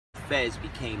fez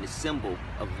became the symbol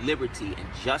of liberty and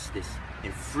justice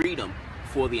and freedom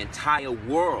for the entire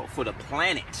world, for the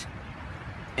planet.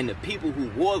 And the people who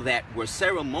wore that were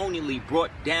ceremonially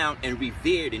brought down and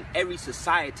revered in every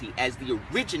society as the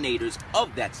originators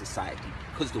of that society.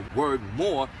 Because the word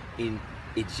Moor in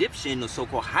Egyptian, the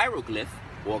so-called hieroglyph,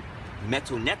 or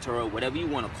Metu Neter, or whatever you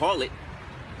want to call it,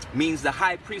 means the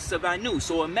high priests of Anu.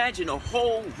 So imagine a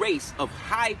whole race of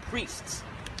high priests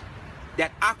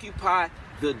that occupy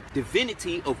the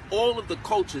divinity of all of the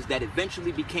cultures that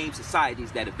eventually became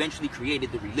societies, that eventually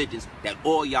created the religions that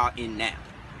all y'all in now.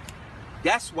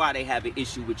 That's why they have an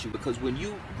issue with you, because when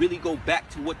you really go back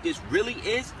to what this really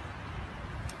is,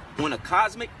 on a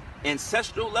cosmic,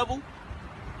 ancestral level,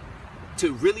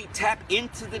 to really tap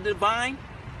into the divine,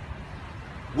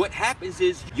 what happens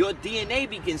is your DNA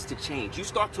begins to change. You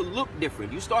start to look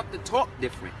different. You start to talk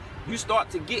different. You start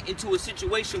to get into a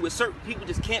situation where certain people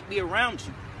just can't be around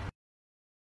you.